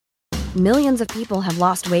Millions of people have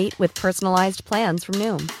lost weight with personalized plans from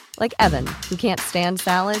Noom. Like Evan, who can't stand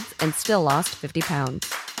salads and still lost 50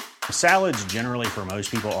 pounds. Salads generally for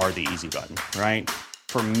most people are the easy button, right?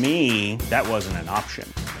 For me, that wasn't an option.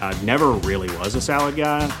 I never really was a salad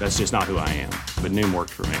guy. That's just not who I am. But Noom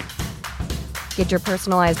worked for me. Get your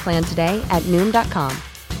personalized plan today at Noom.com.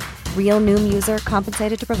 Real Noom user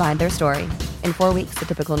compensated to provide their story. In 4 weeks, the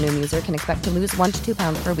typical Noom user can expect to lose 1 to 2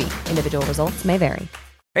 pounds per week. Individual results may vary.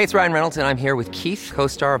 Hey, it's Ryan Reynolds, and I'm here with Keith,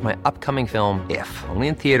 co-star of my upcoming film, If, only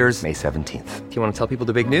in theaters May 17th. Do you want to tell people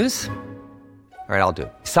the big news? All right, I'll do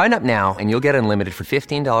it. Sign up now and you'll get unlimited for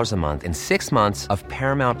 $15 a month and 6 months of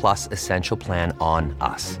Paramount Plus Essential Plan on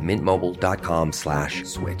us.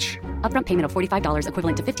 MintMobile.com/switch. Upfront payment of $45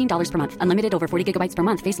 equivalent to $15 per month. Unlimited over 40 gigabytes per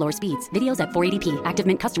month. Face lower speeds. Videos at 480p. Active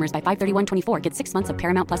Mint customers by 531.24 get 6 months of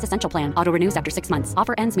Paramount Plus Essential Plan. Auto renews after 6 months.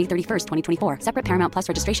 Offer ends May 31st, 2024. Separate Paramount Plus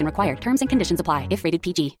registration required. Terms and conditions apply if rated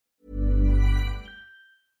PG.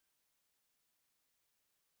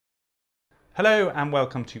 Hello and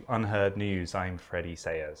welcome to Unheard News. I'm Freddie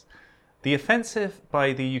Sayers. The offensive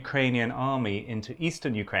by the Ukrainian army into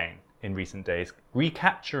eastern Ukraine in recent days,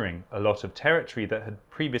 recapturing a lot of territory that had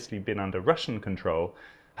previously been under Russian control,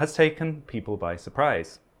 has taken people by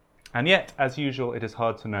surprise. And yet, as usual, it is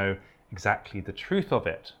hard to know exactly the truth of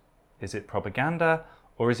it. Is it propaganda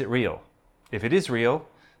or is it real? If it is real,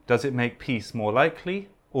 does it make peace more likely,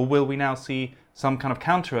 or will we now see some kind of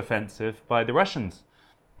counter-offensive by the Russians?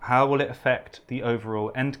 How will it affect the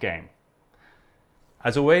overall endgame?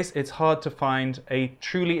 As always, it's hard to find a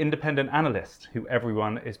truly independent analyst who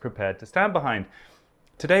everyone is prepared to stand behind.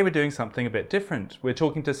 Today we're doing something a bit different. We're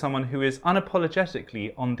talking to someone who is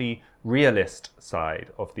unapologetically on the realist side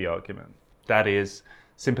of the argument. That is,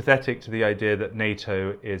 sympathetic to the idea that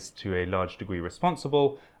NATO is to a large degree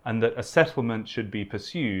responsible and that a settlement should be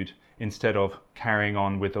pursued instead of carrying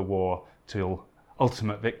on with the war till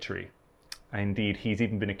ultimate victory. Indeed, he's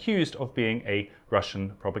even been accused of being a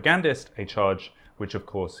Russian propagandist, a charge which of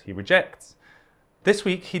course he rejects. This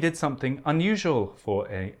week he did something unusual for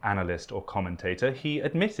an analyst or commentator. He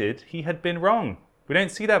admitted he had been wrong. We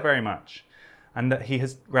don't see that very much. And that he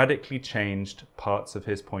has radically changed parts of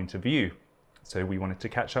his point of view. So we wanted to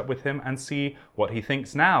catch up with him and see what he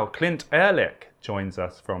thinks now. Clint Ehrlich joins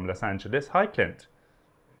us from Los Angeles. Hi, Clint.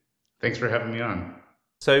 Thanks for having me on.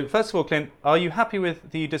 So first of all, Clint, are you happy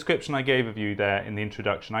with the description I gave of you there in the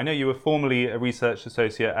introduction? I know you were formerly a research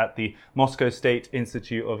associate at the Moscow State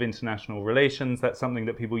Institute of International Relations. That's something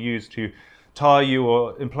that people use to tar you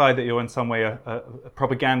or imply that you're in some way a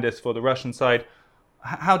propagandist for the Russian side.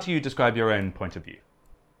 How do you describe your own point of view?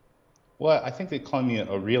 Well, I think that calling me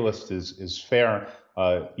a realist is fair.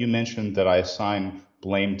 You mentioned that I assign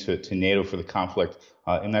blame to NATO for the conflict,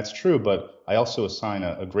 and that's true, but I also assign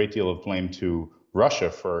a great deal of blame to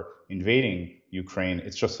Russia for invading Ukraine.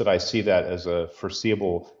 It's just that I see that as a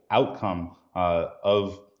foreseeable outcome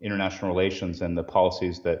of international relations and the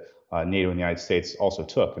policies that NATO and the United States also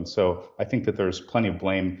took. And so I think that there's plenty of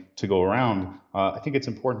blame to go around. I think it's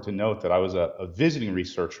important to note that I was a visiting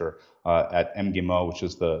researcher at MGIMO, which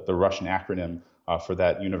is the Russian acronym for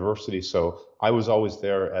that university. So I was always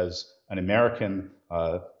there as an American,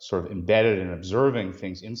 sort of embedded and observing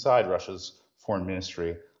things inside Russia's foreign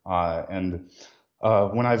ministry.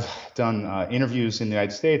 When I've done interviews in the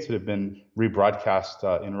United States that have been rebroadcast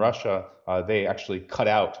in Russia, they actually cut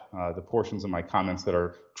out the portions of my comments that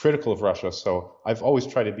are critical of Russia. So I've always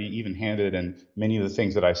tried to be even-handed, and many of the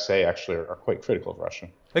things that I say actually are quite critical of Russia.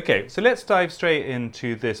 Okay, so let's dive straight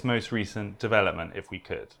into this most recent development, if we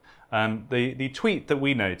could. The tweet that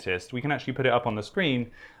we noticed, we can actually put it up on the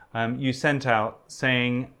screen, you sent out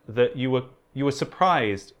saying that you were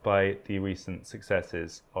surprised by the recent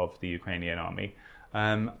successes of the Ukrainian army.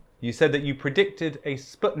 You said that you predicted a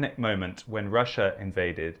Sputnik moment when Russia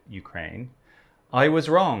invaded Ukraine. I was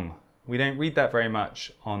wrong. We don't read that very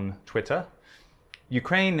much on Twitter.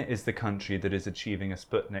 Ukraine is the country that is achieving a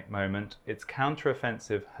Sputnik moment. Its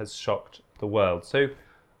counteroffensive has shocked the world. So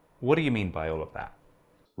what do you mean by all of that?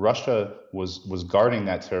 Russia was guarding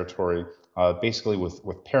that territory basically with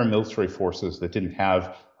paramilitary forces that didn't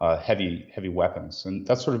have heavy weapons. And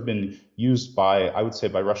that's sort of been used by, I would say,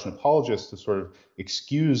 by Russian apologists to sort of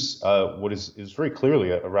excuse what is very clearly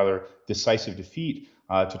a rather decisive defeat,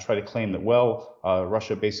 to try to claim that,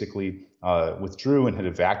 Russia basically withdrew and had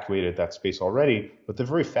evacuated that space already. But the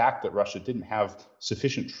very fact that Russia didn't have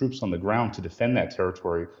sufficient troops on the ground to defend that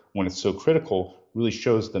territory when it's so critical really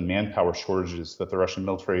shows the manpower shortages that the Russian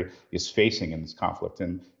military is facing in this conflict.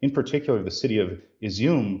 And in particular, the city of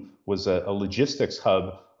Izium was a logistics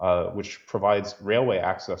hub which provides railway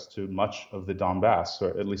access to much of the Donbass,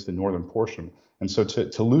 or at least the northern portion. And so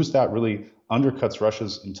to lose that really undercuts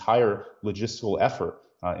Russia's entire logistical effort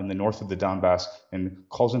in the north of the Donbass and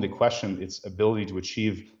calls into question its ability to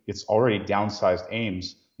achieve its already downsized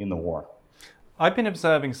aims in the war. I've been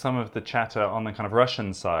observing some of the chatter on the kind of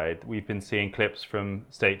Russian side. We've been seeing clips from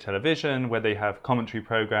state television where they have commentary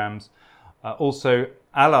programs. Also,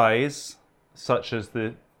 allies such as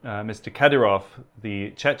the Mr. Kadyrov, the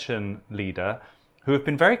Chechen leader, who have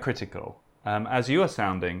been very critical, as you are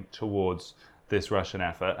sounding, towards this Russian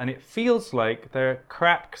effort. And it feels like there are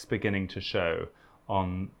cracks beginning to show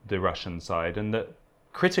on the Russian side, and that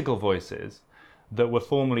critical voices that were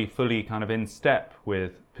formerly fully kind of in step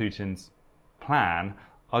with Putin's plan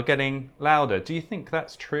are getting louder. Do you think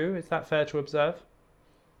that's true? Is that fair to observe?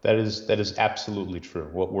 That is absolutely true.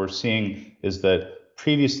 What we're seeing is that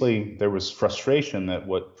previously there was frustration that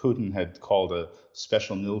what Putin had called a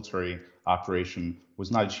special military operation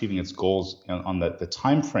was not achieving its goals on the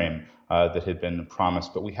time frame that had been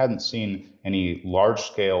promised, but we hadn't seen any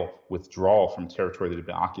large-scale withdrawal from territory that had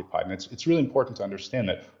been occupied. And it's really important to understand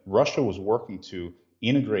that Russia was working to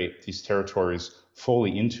integrate these territories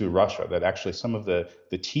fully into Russia, that actually some of the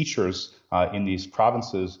teachers in these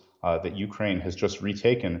provinces that Ukraine has just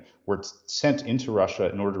retaken were sent into Russia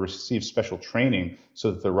in order to receive special training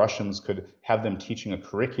so that the Russians could have them teaching a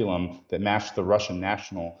curriculum that matched the Russian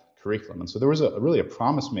national curriculum. And so there was really a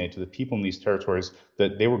promise made to the people in these territories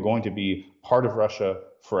that they were going to be part of Russia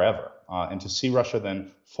forever. And to see Russia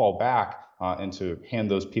then fall back and to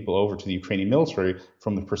hand those people over to the Ukrainian military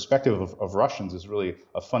from the perspective of Russians is really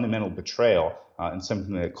a fundamental betrayal and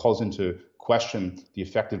something that calls into question the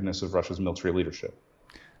effectiveness of Russia's military leadership.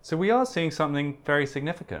 So we are seeing something very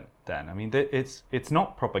significant then. I mean, it's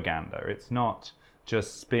not propaganda. It's not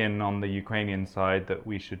just spin on the Ukrainian side that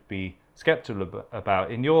we should be skeptical about.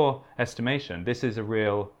 In your estimation, this is a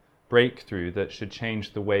real breakthrough that should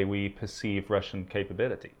change the way we perceive Russian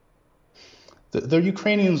capability. The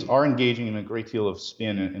Ukrainians are engaging in a great deal of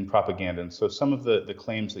spin and propaganda. And so some of the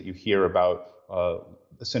claims that you hear about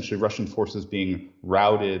essentially Russian forces being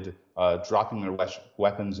routed, dropping their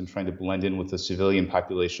weapons and trying to blend in with the civilian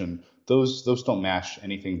population, those don't match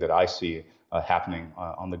anything that I see happening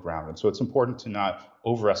on the ground. And so it's important to not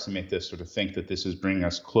overestimate this or to think that this is bringing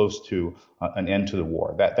us close to an end to the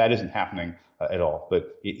war. That isn't happening at all.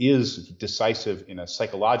 But it is decisive in a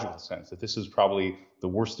psychological sense that this is probably the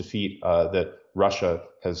worst defeat that Russia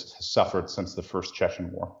has suffered since the first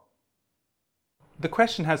Chechen War. The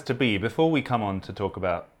question has to be, before we come on to talk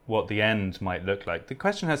about what the end might look like, the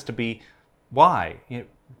question has to be, why?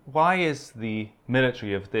 Why is the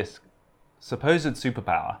military of this supposed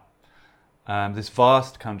superpower, this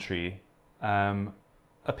vast country,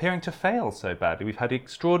 appearing to fail so badly? We've had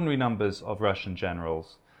extraordinary numbers of Russian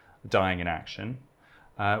generals dying in action.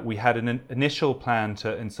 We had an initial plan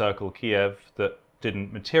to encircle Kiev that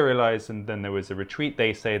didn't materialize, and then there was a retreat.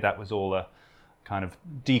 They say that was all a kind of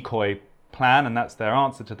decoy plan, and that's their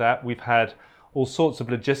answer to that. We've had all sorts of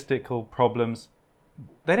logistical problems.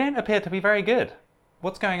 They don't appear to be very good.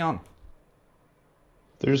 What's going on?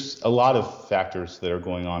 There's a lot of factors that are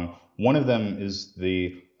going on. One of them is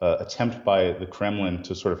the attempt by the Kremlin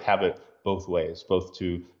to sort of have it both ways, both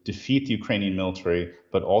to defeat the Ukrainian military,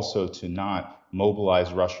 but also to not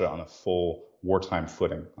mobilize Russia on a full wartime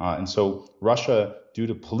footing. And so Russia, due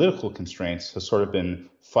to political constraints, has sort of been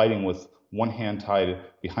fighting with one hand tied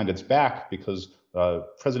behind its back because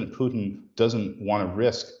President Putin doesn't want to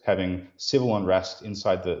risk having civil unrest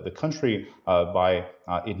inside the country by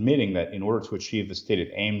admitting that in order to achieve the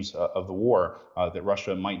stated aims of the war, that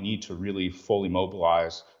Russia might need to really fully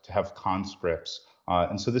mobilize, to have conscripts.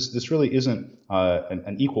 And so this really isn't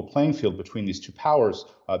an equal playing field between these two powers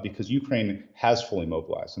because Ukraine has fully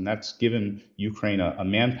mobilized, and that's given Ukraine a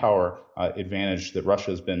manpower advantage that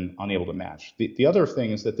Russia has been unable to match. The other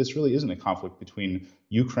thing is that this really isn't a conflict between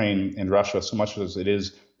Ukraine and Russia so much as it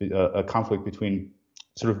is a conflict between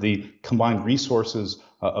sort of the combined resources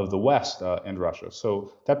of the West and Russia.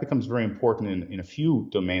 So that becomes very important in a few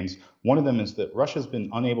domains. One of them is that Russia has been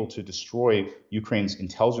unable to destroy Ukraine's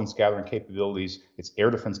intelligence gathering capabilities, its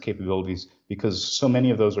air defense capabilities, because so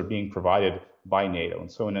many of those are being provided by NATO.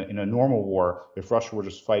 And so in a normal war, if Russia were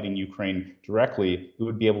just fighting Ukraine directly, it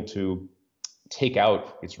would be able to take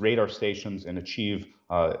out its radar stations and achieve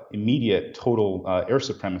immediate total air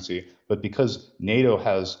supremacy. But because NATO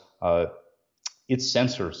has its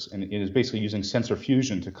sensors, and it is basically using sensor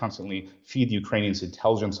fusion to constantly feed the Ukrainians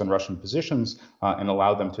intelligence on Russian positions and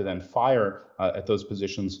allow them to then fire at those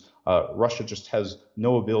positions. Russia just has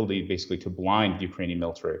no ability basically to blind the Ukrainian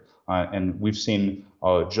military. And we've seen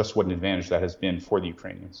just what an advantage that has been for the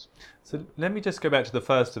Ukrainians. So let me just go back to the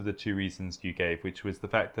first of the two reasons you gave, which was the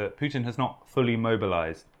fact that Putin has not fully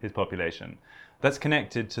mobilized his population. That's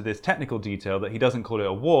connected to this technical detail that he doesn't call it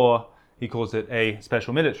a war, he calls it a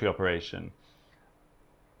special military operation.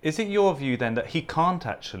 Is it your view then that he can't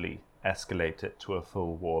actually escalate it to a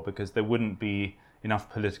full war because there wouldn't be enough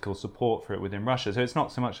political support for it within Russia? So it's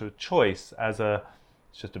not so much a choice as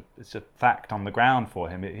it's a fact on the ground for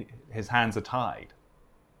him. His hands are tied.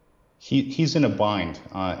 He's in a bind,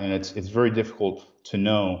 and it's very difficult to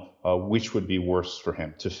know which would be worse for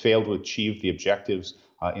him, to fail to achieve the objectives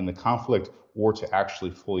in the conflict or to actually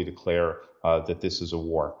fully declare that this is a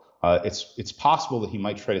war. It's possible that he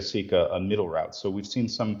might try to seek a middle route. So we've seen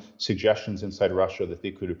some suggestions inside Russia that they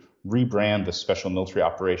could rebrand the special military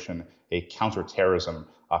operation a counterterrorism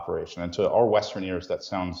operation. And to our Western ears, that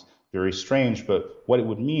sounds very strange, but what it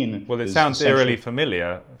would mean... Well, it sounds eerily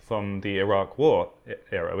familiar from the Iraq War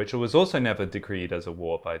era, which was also never decreed as a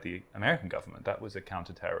war by the American government. That was a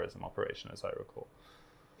counterterrorism operation, as I recall.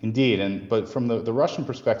 Indeed, but from the Russian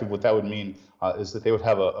perspective, what that would mean is that they would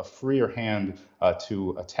have a freer hand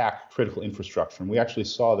to attack critical infrastructure. And we actually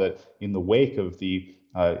saw that in the wake of the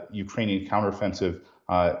Ukrainian counteroffensive,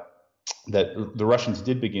 that the Russians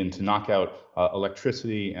did begin to knock out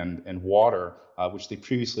electricity and water, which they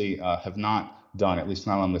previously have not done, at least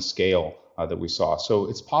not on the scale that we saw. So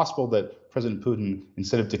it's possible that President Putin,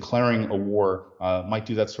 instead of declaring a war, might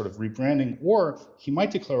do that sort of rebranding, or he might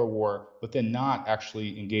declare a war, but then not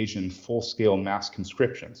actually engage in full-scale mass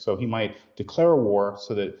conscription. So he might declare a war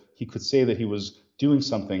so that he could say that he was doing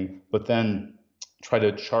something, but then try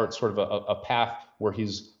to chart sort of a path where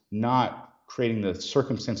he's not creating the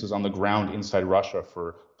circumstances on the ground inside Russia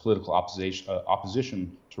for political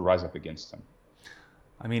opposition to rise up against him.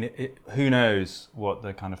 I mean, who knows what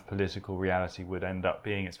the kind of political reality would end up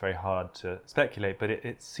being? It's very hard to speculate, but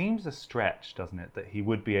it seems a stretch, doesn't it, that he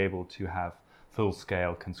would be able to have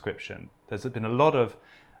full-scale conscription. There's been a lot of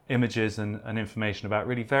images and information about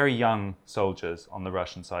really very young soldiers on the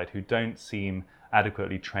Russian side who don't seem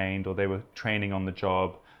adequately trained, or they were training on the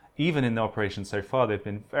job. Even in the operation so far, there have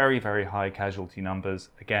been very, very high casualty numbers.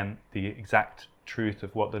 Again, the exact truth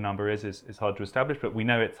of what the number is hard to establish, but we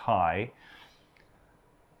know it's high.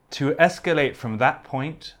 To escalate from that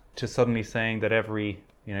point to suddenly saying that every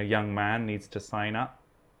young man needs to sign up,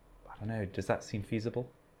 I don't know, does that seem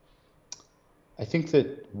feasible? I think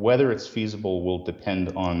that whether it's feasible will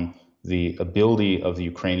depend on the ability of the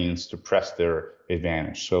Ukrainians to press their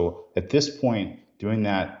advantage. So at this point, doing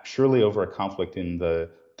that purely over a conflict in the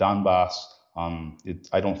Donbass,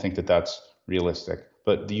 I don't think that that's realistic.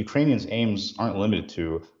 But the Ukrainians' aims aren't limited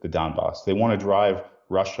to the Donbass. They want to drive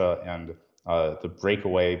Russia and the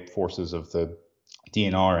breakaway forces of the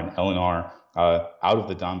DNR and LNR out of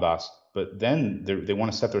the Donbass, but then they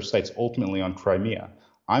want to set their sights ultimately on Crimea.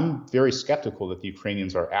 I'm very skeptical that the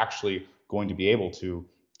Ukrainians are actually going to be able to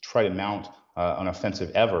try to mount an offensive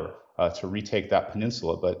ever to retake that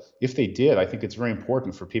peninsula. But if they did, I think it's very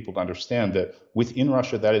important for people to understand that within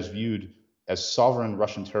Russia, that is viewed as sovereign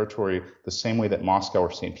Russian territory the same way that Moscow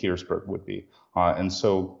or St. Petersburg would be. And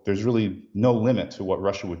so there's really no limit to what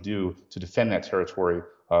Russia would do to defend that territory,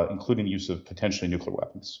 including the use of potentially nuclear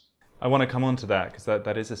weapons. I want to come on to that because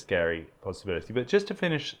that is a scary possibility. But just to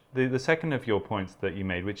finish the second of your points that you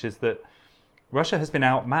made, which is that Russia has been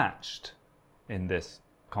outmatched in this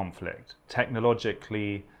conflict,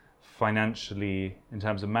 technologically, financially, in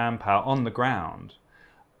terms of manpower on the ground.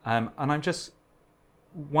 And I'm just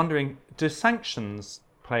wondering, do sanctions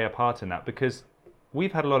play a part in that? Because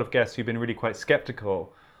we've had a lot of guests who've been really quite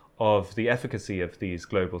skeptical of the efficacy of these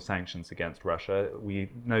global sanctions against Russia. We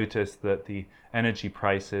noticed that the energy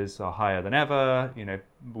prices are higher than ever.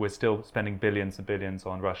 We're still spending billions and billions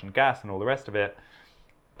on Russian gas and all the rest of it.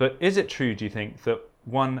 But is it true, do you think, that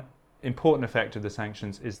one important effect of the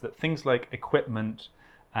sanctions is that things like equipment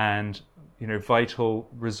and vital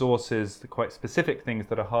resources, the quite specific things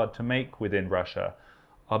that are hard to make within Russia,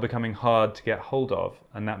 are becoming hard to get hold of,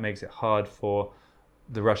 and that makes it hard for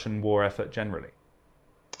the Russian war effort generally?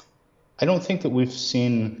 I don't think that we've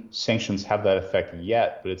seen sanctions have that effect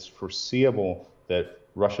yet, but it's foreseeable that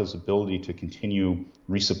Russia's ability to continue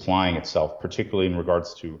resupplying itself, particularly in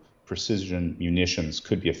regards to precision munitions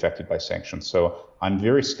could be affected by sanctions. So I'm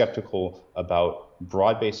very skeptical about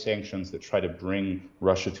broad-based sanctions that try to bring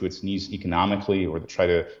Russia to its knees economically, or that try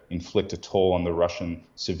to inflict a toll on the Russian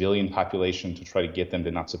civilian population to try to get them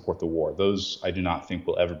to not support the war. Those I do not think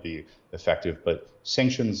will ever be effective. But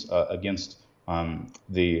sanctions against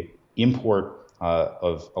the import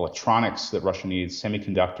of electronics that Russia needs,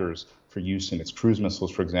 semiconductors for use in its cruise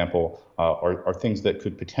missiles, for example, are things that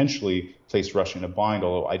could potentially place Russia in a bind,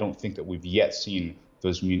 although I don't think that we've yet seen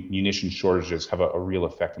those munition shortages have a real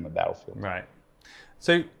effect on the battlefield. Right.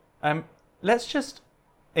 So let's just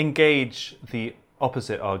engage the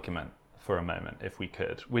opposite argument for a moment, if we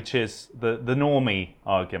could, which is the normie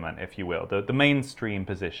argument, if you will, the mainstream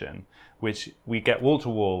position, which we get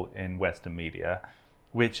wall-to-wall in Western media,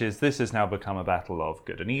 which is this has now become a battle of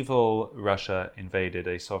good and evil. Russia invaded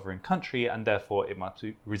a sovereign country, and therefore it must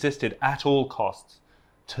be resisted at all costs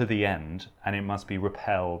to the end, and it must be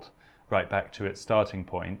repelled right back to its starting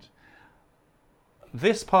point.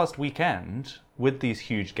 This past weekend, with these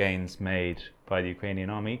huge gains made by the Ukrainian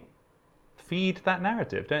army, feed that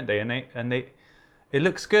narrative, don't they? And it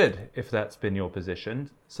looks good if that's been your position.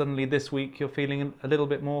 Suddenly this week you're feeling a little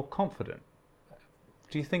bit more confident.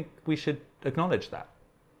 Do you think we should acknowledge that?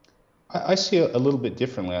 I see it a little bit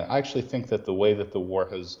differently. I actually think that the way that the war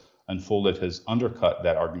has unfolded has undercut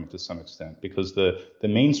that argument to some extent, because the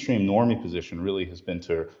mainstream normie position really has been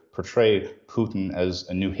to portray Putin as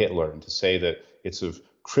a new Hitler and to say that it's of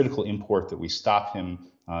critical import that we stop him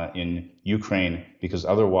in Ukraine, because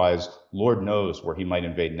otherwise Lord knows where he might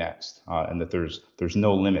invade next, and that there's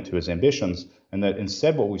no limit to his ambitions, and that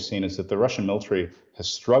instead what we've seen is that the Russian military has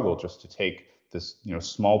struggled just to take this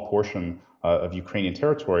small portion of Ukrainian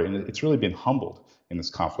territory, and it's really been humbled in this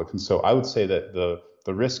conflict. And so I would say that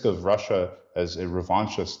the risk of Russia as a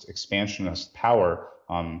revanchist, expansionist power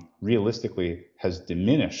realistically has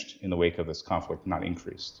diminished in the wake of this conflict, not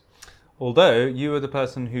increased. Although you were the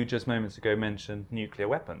person who just moments ago mentioned nuclear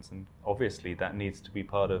weapons, and obviously that needs to be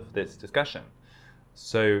part of this discussion.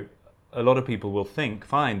 So a lot of people will think,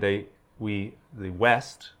 fine, the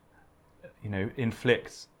West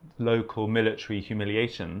inflicts local military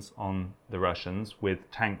humiliations on the Russians with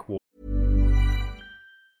tank war.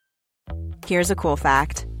 Here's a cool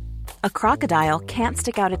fact. A crocodile can't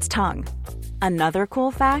stick out its tongue. Another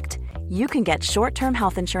cool fact, you can get short-term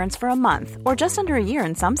health insurance for a month or just under a year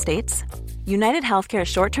in some states. United Healthcare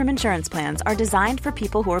short-term insurance plans are designed for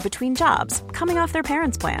people who are between jobs, coming off their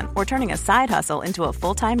parents' plan, or turning a side hustle into a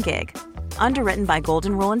full-time gig. Underwritten by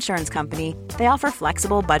Golden Rule Insurance Company, they offer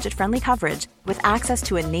flexible, budget-friendly coverage with access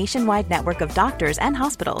to a nationwide network of doctors and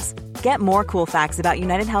hospitals. Get more cool facts about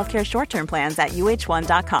United Healthcare short-term plans at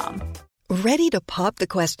uh1.com. Ready to pop the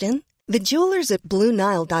question? The jewelers at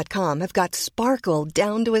BlueNile.com have got sparkle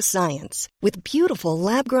down to a science with beautiful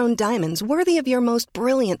lab-grown diamonds worthy of your most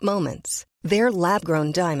brilliant moments. Their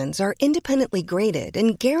lab-grown diamonds are independently graded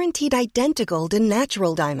and guaranteed identical to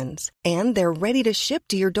natural diamonds, and they're ready to ship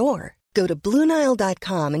to your door. Go to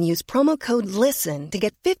BlueNile.com and use promo code LISTEN to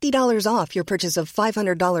get $50 off your purchase of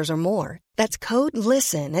 $500 or more. That's code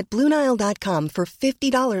LISTEN at BlueNile.com for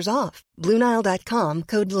 $50 off. BlueNile.com,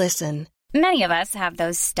 code LISTEN. Many of us have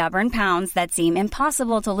those stubborn pounds that seem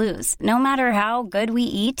impossible to lose, no matter how good we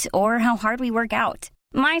eat or how hard we work out.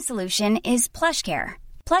 My solution is PlushCare.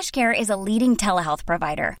 PlushCare is a leading telehealth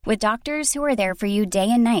provider with doctors who are there for you day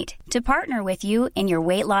and night to partner with you in your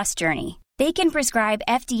weight loss journey. They can prescribe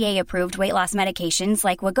FDA-approved weight loss medications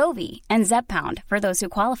like Wegovy and Zepbound for those who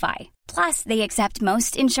qualify. Plus, they accept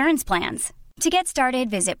most insurance plans. To get started,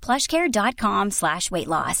 visit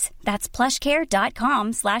plushcare.com/weightloss. That's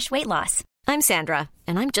plushcare.com/weightloss. I'm Sandra,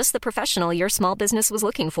 and I'm just the professional your small business was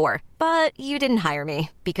looking for. But you didn't hire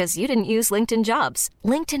me because you didn't use LinkedIn Jobs.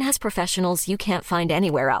 LinkedIn has professionals you can't find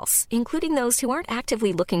anywhere else, including those who aren't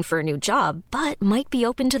actively looking for a new job, but might be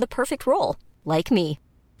open to the perfect role, like me.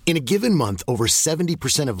 In a given month, over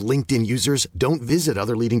 70% of LinkedIn users don't visit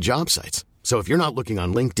other leading job sites. So if you're not looking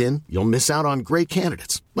on LinkedIn, you'll miss out on great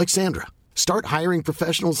candidates like Sandra. Start hiring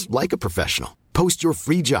professionals like a professional. Post your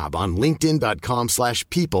free job on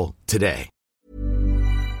linkedin.com/people today.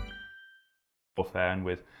 Warfare and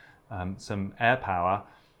with some air power,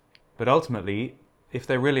 but ultimately, if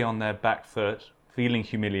they're really on their back foot, feeling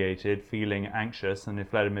humiliated, feeling anxious, and if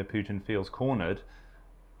Vladimir Putin feels cornered,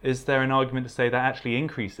 is there an argument to say that actually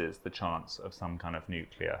increases the chance of some kind of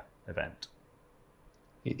nuclear event?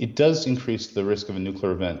 It does increase the risk of a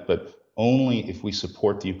nuclear event, but only if we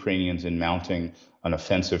support the Ukrainians in mounting an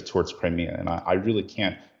offensive towards Crimea. And I really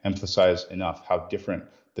can't emphasize enough how different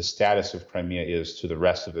the status of Crimea is to the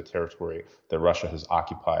rest of the territory that Russia has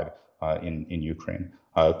occupied in Ukraine.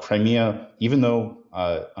 Crimea, even though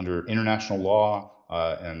under international law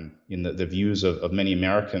and in the views of many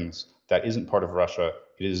Americans, that isn't part of Russia,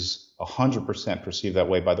 it is 100% perceived that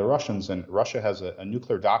way by the Russians. And Russia has a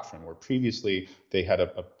nuclear doctrine where previously they had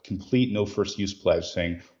a complete no first use pledge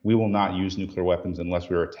saying we will not use nuclear weapons unless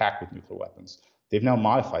we are attacked with nuclear weapons. They've now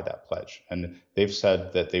modified that pledge, and they've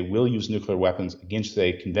said that they will use nuclear weapons against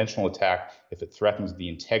a conventional attack if it threatens the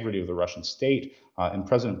integrity of the Russian state. And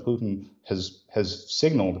President Putin has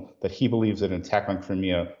signaled that he believes that an attack on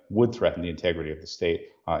Crimea would threaten the integrity of the state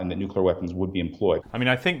and that nuclear weapons would be employed. I mean,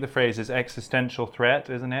 I think the phrase is existential threat,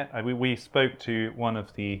 isn't it? We spoke to one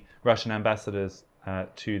of the Russian ambassadors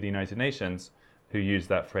to the United Nations who used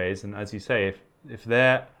that phrase, and as you say, if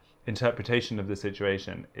their interpretation of the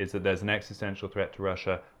situation is that there's an existential threat to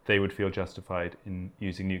Russia, they would feel justified in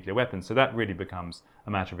using nuclear weapons. So that really becomes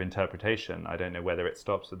a matter of interpretation. I don't know whether it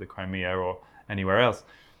stops at the Crimea or anywhere else.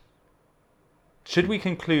 Should we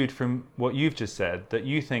conclude from what you've just said that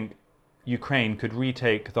you think Ukraine could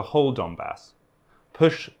retake the whole Donbass,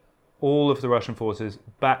 push all of the Russian forces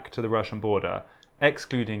back to the Russian border,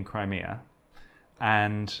 excluding Crimea,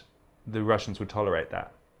 and the Russians would tolerate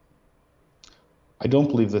that? I don't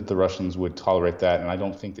believe that the Russians would tolerate that, and I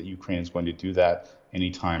don't think that Ukraine is going to do that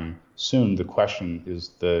anytime soon. The question is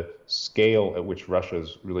the scale at which Russia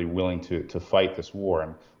is really willing to fight this war.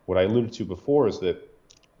 And what I alluded to before is that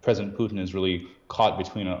President Putin is really caught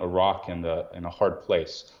between a rock and a hard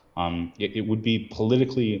place. It would be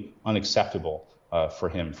politically unacceptable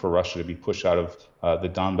for Russia to be pushed out of the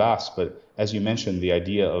Donbass. But as you mentioned, the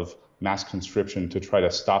idea of mass conscription to try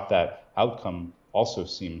to stop that outcome also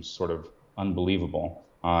seems sort of unbelievable.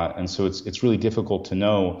 And so it's really difficult to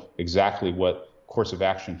know exactly what course of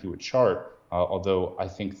action he would chart, although I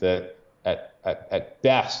think that at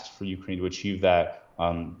best for Ukraine to achieve that,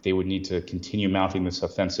 they would need to continue mounting this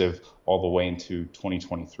offensive all the way into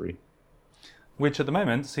 2023. Which at the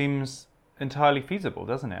moment seems entirely feasible,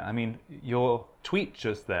 doesn't it? I mean, your tweet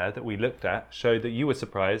just there that we looked at showed that you were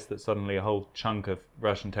surprised that suddenly a whole chunk of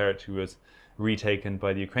Russian territory was retaken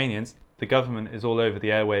by the Ukrainians. The government is all over the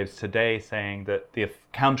airwaves today saying that the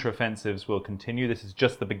counteroffensives will continue. This is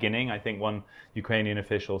just the beginning, I think one Ukrainian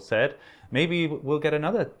official said. Maybe we'll get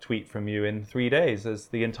another tweet from you in 3 days as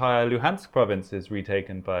the entire Luhansk province is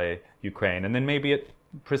retaken by Ukraine. And then maybe it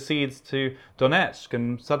proceeds to Donetsk,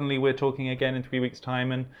 and suddenly we're talking again in 3 weeks'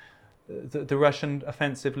 time, and the Russian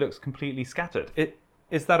offensive looks completely scattered.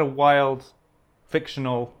 Is that a wild,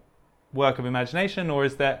 fictional work of imagination, or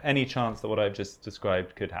is there any chance that what I've just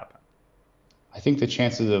described could happen? I think the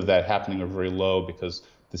chances of that happening are very low because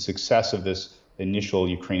the success of this initial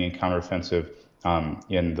Ukrainian counteroffensive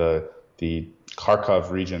in the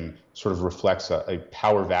Kharkov region sort of reflects a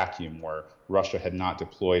power vacuum where Russia had not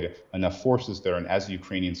deployed enough forces there. And as the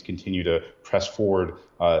Ukrainians continue to press forward,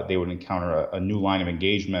 they would encounter a new line of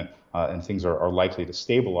engagement and things are likely to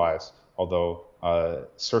stabilize, although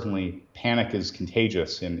certainly panic is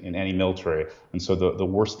contagious in any military. And so the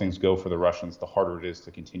worse things go for the Russians, the harder it is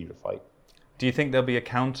to continue to fight. Do you think there'll be a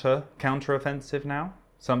counter-offensive now?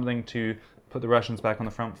 Something to put the Russians back on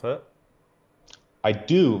the front foot? I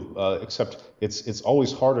do, except it's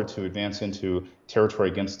always harder to advance into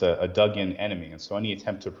territory against a dug-in enemy. And so any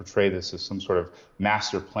attempt to portray this as some sort of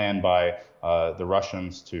master plan by the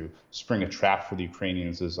Russians to spring a trap for the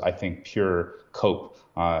Ukrainians is, I think, pure cope.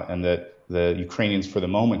 And that the Ukrainians, for the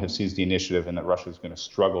moment, have seized the initiative and that Russia is going to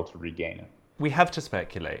struggle to regain it. We have to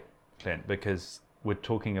speculate, Clint, because we're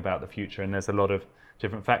talking about the future and there's a lot of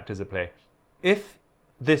different factors at play. If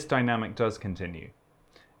this dynamic does continue,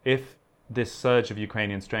 if this surge of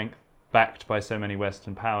Ukrainian strength, backed by so many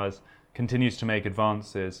Western powers, continues to make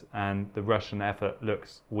advances and the Russian effort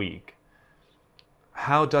looks weak,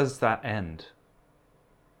 how does that end?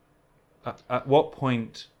 At what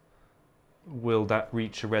point will that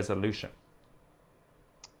reach a resolution?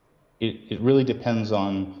 It really depends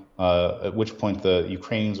on at which point the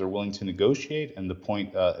Ukrainians are willing to negotiate and the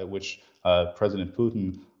point at which President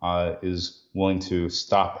Putin is willing to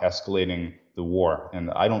stop escalating the war. And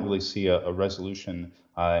I don't really see a resolution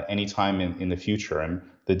anytime in the future. And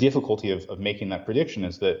the difficulty of making that prediction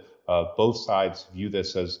is that both sides view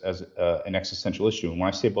this as an existential issue. And when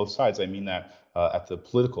I say both sides, I mean that at the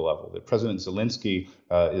political level, that President Zelensky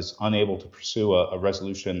is unable to pursue a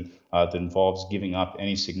resolution that involves giving up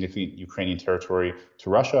any significant Ukrainian territory to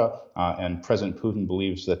Russia. And President Putin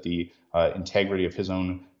believes that the integrity of his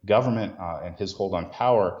own government and his hold on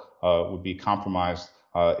power would be compromised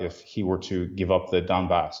if he were to give up the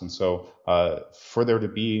Donbass. And so for there to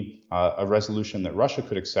be a resolution that Russia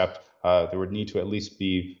could accept, there would need to at least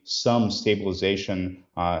be some stabilization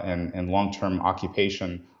and long-term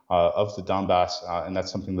occupation of the Donbass, and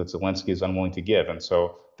that's something that Zelensky is unwilling to give. And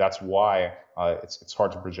so that's why it's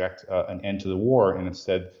hard to project an end to the war, and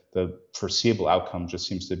instead the foreseeable outcome just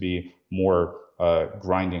seems to be more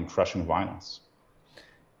grinding, crushing violence.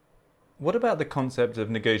 What about the concept of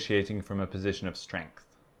negotiating from a position of strength?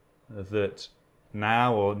 That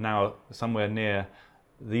now somewhere near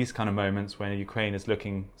these kind of moments when Ukraine is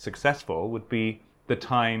looking successful would be the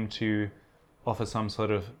time to offer some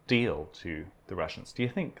sort of deal to the Russians. Do you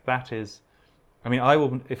think that is... I mean,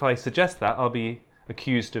 if I suggest that, I'll be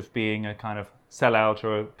accused of being a kind of sellout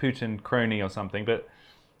or a Putin crony or something, but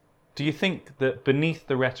do you think that beneath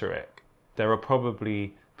the rhetoric, there are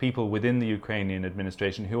probably people within the Ukrainian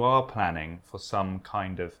administration who are planning for some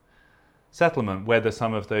kind of settlement, whether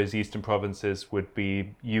some of those eastern provinces would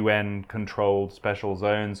be UN-controlled special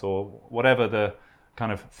zones or whatever the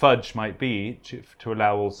kind of fudge might be to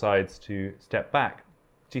allow all sides to step back?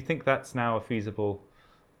 Do you think that's now a feasible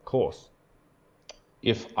course?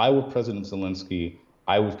 If I were President Zelensky,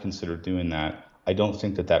 I would consider doing that. I don't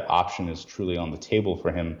think that option is truly on the table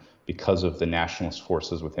for him because of the nationalist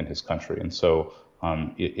forces within his country. And so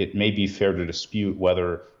it may be fair to dispute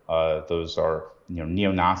whether those are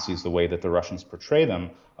neo-Nazis the way that the Russians portray them,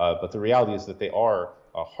 but the reality is that they are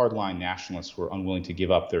hardline nationalists who are unwilling to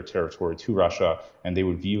give up their territory to Russia, and they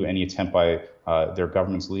would view any attempt by their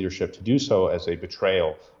government's leadership to do so as a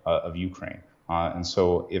betrayal of Ukraine. And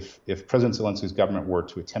so if President Zelensky's government were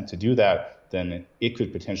to attempt to do that, then it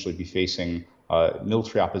could potentially be facing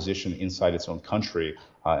military opposition inside its own country,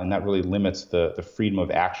 and that really limits the freedom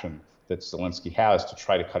of action that Zelensky has to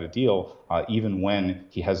try to cut a deal, even when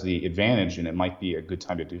he has the advantage, and it might be a good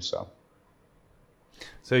time to do so.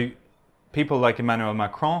 So people like Emmanuel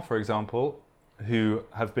Macron, for example, who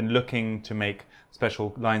have been looking to make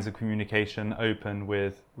special lines of communication open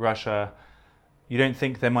with Russia, you don't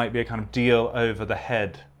think there might be a kind of deal over the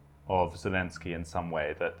head of Zelensky in some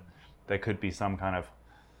way, that there could be some kind of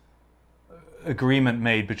agreement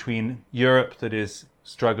made between Europe that is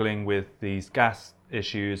struggling with these gas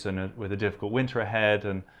issues and with a difficult winter ahead,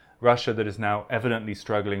 and Russia that is now evidently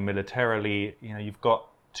struggling militarily? You've got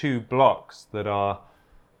two blocs that are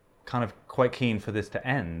kind of quite keen for this to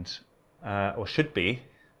end, or should be.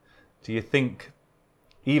 Do you think,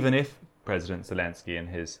 even if President Zelensky and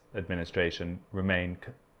his administration remain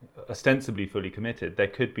ostensibly fully committed, there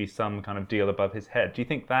could be some kind of deal above his head? Do you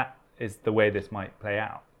think that is the way this might play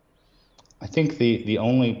out? I think the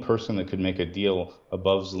only person that could make a deal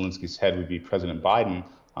above Zelensky's head would be President Biden,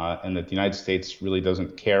 and that the United States really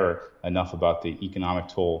doesn't care enough about the economic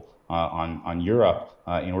toll on Europe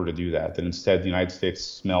in order to do that. That instead the United States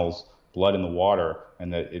smells blood in the water,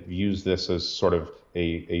 and that it views this as sort of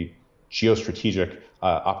a geostrategic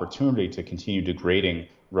opportunity to continue degrading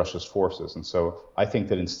Russia's forces. And so I think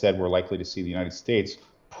that instead we're likely to see the United States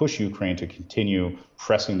push Ukraine to continue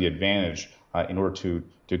pressing the advantage in order to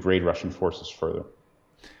degrade Russian forces further.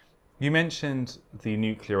 You mentioned the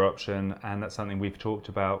nuclear option, and that's something we've talked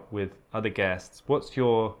about with other guests. What's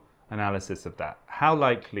your analysis of that? How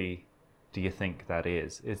likely do you think that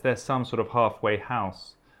is? Is there some sort of halfway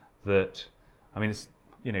house that, I mean, it's,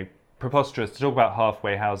 preposterous to talk about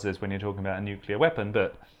halfway houses when you're talking about a nuclear weapon,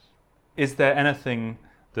 but is there anything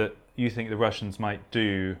that you think the Russians might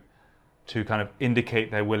do to kind of indicate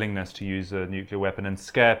their willingness to use a nuclear weapon and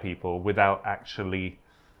scare people without actually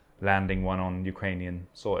landing one on Ukrainian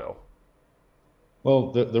soil?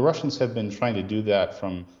 Well, the Russians have been trying to do that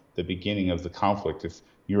from the beginning of the conflict. If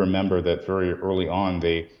you remember that very early on,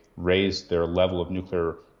 they raised their level of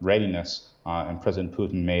nuclear readiness, and President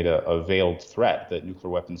Putin made a veiled threat that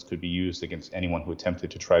nuclear weapons could be used against anyone who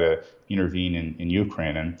attempted to try to intervene in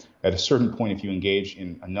Ukraine. And at a certain point, if you engage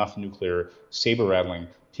in enough nuclear saber rattling,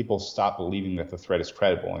 people stop believing that the threat is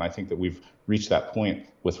credible. And I think that we've reached that point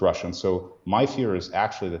with Russia. And so my fear is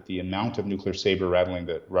actually that the amount of nuclear saber rattling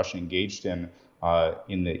that Russia engaged in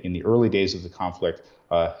the early days of the conflict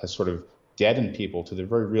has sort of deadened people to the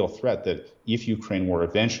very real threat that if Ukraine were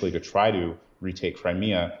eventually to try to retake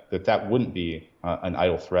Crimea, that wouldn't be an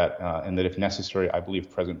idle threat, and that if necessary, I believe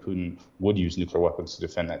President Putin would use nuclear weapons to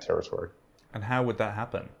defend that territory. And how would that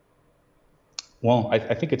happen? Well,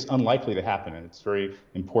 I think it's unlikely to happen, and it's very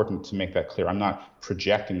important to make that clear. I'm not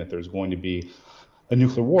projecting that there's going to be a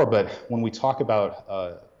nuclear war, but when we talk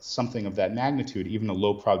about something of that magnitude, even a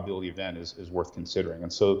low probability event is worth considering.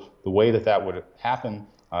 And so the way that would happen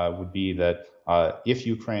would be that if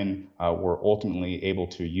Ukraine were ultimately able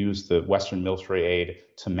to use the Western military aid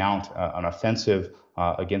to mount an offensive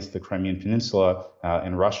against the Crimean Peninsula,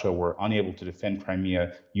 and Russia were unable to defend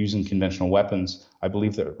Crimea using conventional weapons, I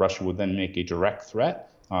believe that Russia would then make a direct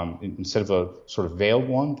threat instead of a sort of veiled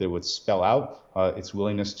one that would spell out its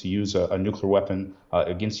willingness to use a nuclear weapon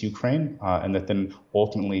against Ukraine, and that then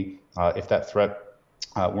ultimately, if that threat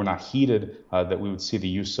were not heeded, that we would see the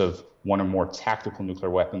use of one or more tactical nuclear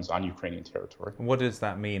weapons on Ukrainian territory. What does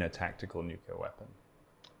that mean, a tactical nuclear weapon?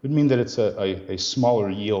 It would mean that it's a smaller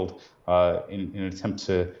yield in an attempt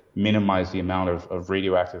to minimize the amount of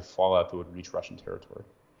radioactive fallout that would reach Russian territory.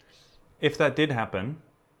 If that did happen,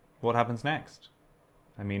 what happens next?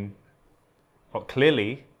 I mean,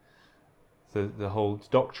 clearly, the whole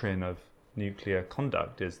doctrine of nuclear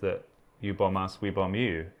conduct is that you bomb us, we bomb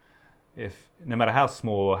you. If, no matter how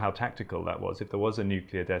small or how tactical that was, if there was a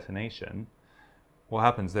nuclear detonation, what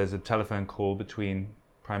happens? There's a telephone call between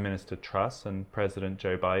Prime Minister Truss and President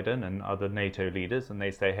Joe Biden and other NATO leaders, and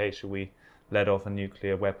they say, hey, should we let off a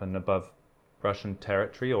nuclear weapon above Russian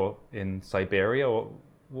territory or in Siberia? Or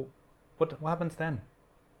what happens then?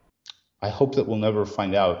 I hope that we'll never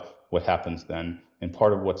find out what happens then. And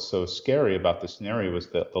part of what's so scary about this scenario is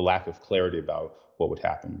the lack of clarity about what would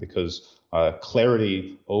happen, because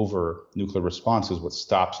clarity over nuclear response is what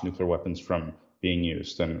stops nuclear weapons from being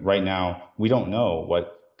used. And right now, we don't know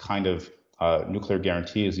what kind of nuclear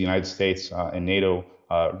guarantees the United States and NATO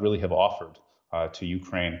really have offered to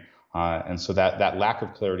Ukraine. And so that lack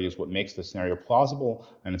of clarity is what makes the scenario plausible,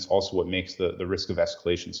 and it's also what makes the risk of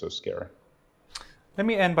escalation so scary. Let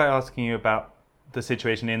me end by asking you about the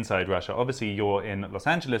situation inside Russia. Obviously, you're in Los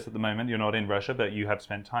Angeles at the moment. You're not in Russia, but you have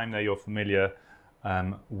spent time there. You're familiar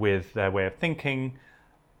with their way of thinking.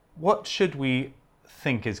 What should we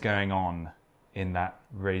think is going on in that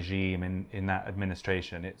regime, in that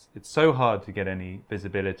administration? It's so hard to get any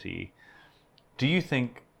visibility. Do you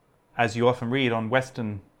think, as you often read on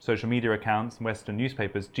Western social media accounts and Western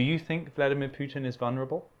newspapers, do you think Vladimir Putin is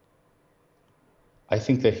vulnerable? I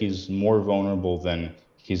think that he's more vulnerable than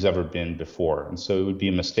he's ever been before. And so it would be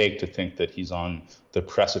a mistake to think that he's on the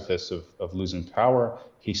precipice of losing power.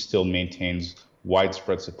 He still maintains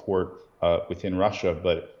widespread support within Russia,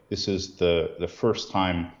 but this is the first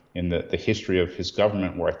time in the history of his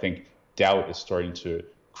government where I think doubt is starting to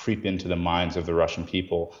creep into the minds of the Russian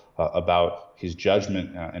people about his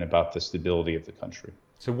judgment and about the stability of the country.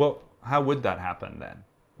 So how would that happen then?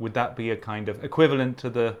 Would that be a kind of equivalent to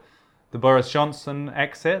the Boris Johnson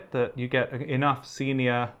exit, that you get enough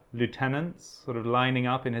senior lieutenants sort of lining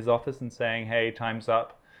up in his office and saying, hey, time's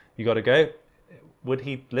up, you got to go? Would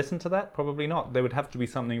he listen to that? Probably not. There would have to be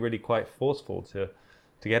something really quite forceful to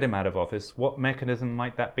get him out of office. What mechanism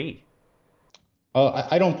might that be?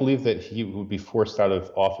 I don't believe that he would be forced out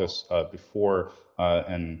of office before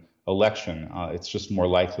an election. It's just more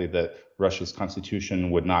likely that Russia's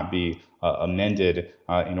constitution would not be amended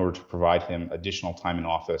in order to provide him additional time in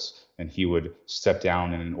office, and he would step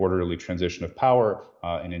down in an orderly transition of power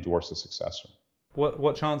and endorse a successor.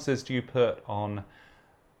 What chances do you put on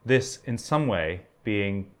this in some way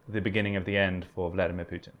being the beginning of the end for Vladimir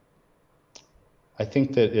Putin? I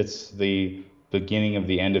think that it's the beginning of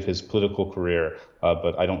the end of his political career,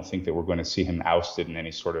 but I don't think that we're going to see him ousted in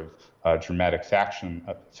any sort of dramatic fashion.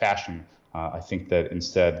 I think that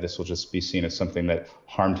instead this will just be seen as something that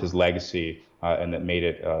harmed his legacy and that made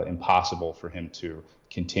it impossible for him to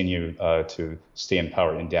continue to stay in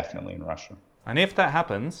power indefinitely in Russia. And if that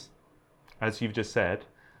happens, as you've just said,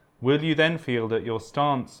 will you then feel that your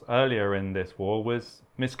stance earlier in this war was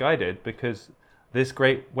misguided, because this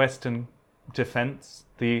great Western defense,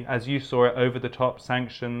 as you saw it, over-the-top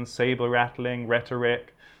sanctions, saber-rattling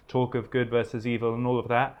rhetoric, talk of good versus evil and all of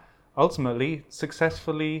that, ultimately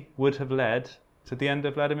successfully would have led to the end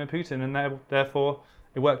of Vladimir Putin, and therefore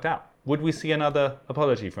it worked out? Would we see another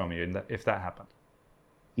apology from you if that happened?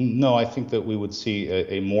 No, I think that we would see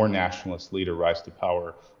a more nationalist leader rise to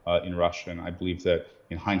power in Russia, and I believe that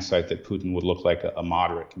in hindsight that Putin would look like a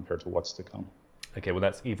moderate compared to what's to come. Okay, well,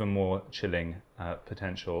 that's even more chilling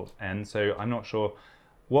potential. And so I'm not sure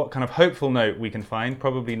what kind of hopeful note we can find,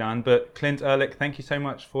 probably none. But Clint Ehrlich, thank you so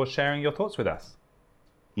much for sharing your thoughts with us.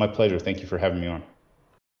 My pleasure. Thank you for having me on.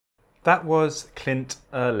 That was Clint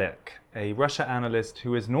Ehrlich, a Russia analyst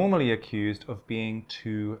who is normally accused of being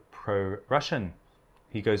too pro-Russian.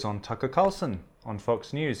 He goes on Tucker Carlson on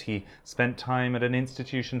Fox News. He spent time at an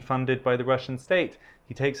institution funded by the Russian state.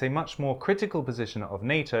 He takes a much more critical position of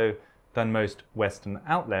NATO than most Western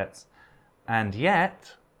outlets, and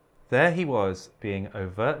yet there he was being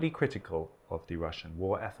overtly critical of the Russian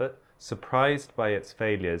war effort, surprised by its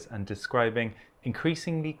failures, and describing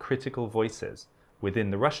increasingly critical voices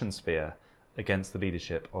within the Russian sphere against the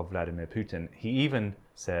leadership of Vladimir Putin. He even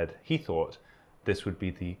said he thought this would be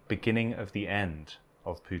the beginning of the end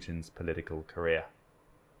of Putin's political career.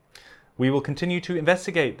 We will continue to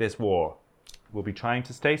investigate this war. We'll be trying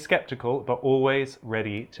to stay skeptical, but always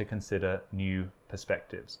ready to consider new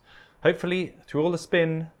perspectives. Hopefully, through all the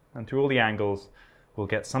spin and through all the angles, we'll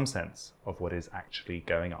get some sense of what is actually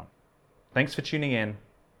going on. Thanks for tuning in.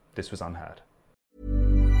 This was Unheard.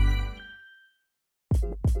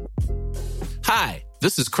 Hi,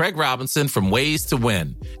 this is Craig Robinson from Ways to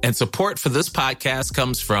Win, and support for this podcast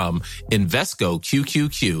comes from Invesco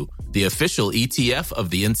QQQ, the official ETF of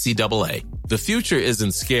the NCAA. The future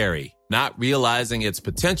isn't scary. Not realizing its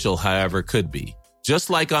potential, however, could be. Just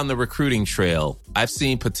like on the recruiting trail, I've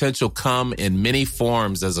seen potential come in many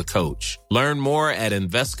forms as a coach. Learn more at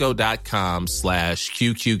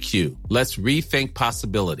Invesco.com/QQQ. Let's rethink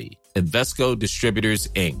possibility. Invesco Distributors,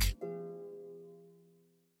 Inc.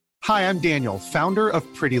 Hi, I'm Daniel, founder of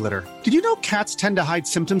Pretty Litter. Did you know cats tend to hide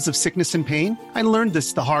symptoms of sickness and pain? I learned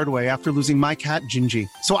this the hard way after losing my cat, Gingy.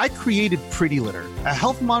 So I created Pretty Litter, a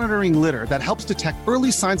health monitoring litter that helps detect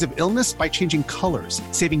early signs of illness by changing colors,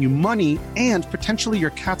 saving you money and potentially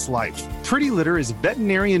your cat's life. Pretty Litter is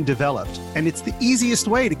veterinarian developed, and it's the easiest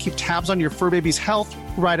way to keep tabs on your fur baby's health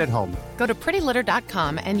right at home. Go to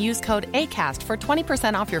prettylitter.com and use code ACAST for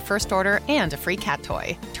 20% off your first order and a free cat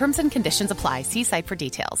toy. Terms and conditions apply. See site for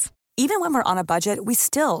details. Even when we're on a budget, we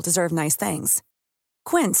still deserve nice things.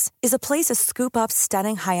 Quince is a place to scoop up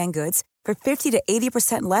stunning high-end goods for 50 to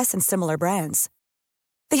 80% less than similar brands.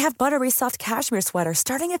 They have buttery soft cashmere sweaters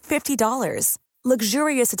starting at $50,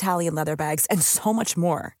 luxurious Italian leather bags, and so much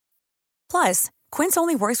more. Plus, Quince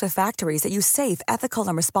only works with factories that use safe, ethical,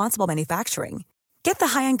 and responsible manufacturing. Get the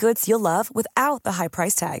high-end goods you'll love without the high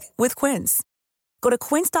price tag with Quince. Go to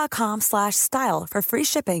quince.com/style for free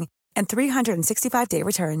shipping and 365-day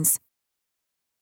returns.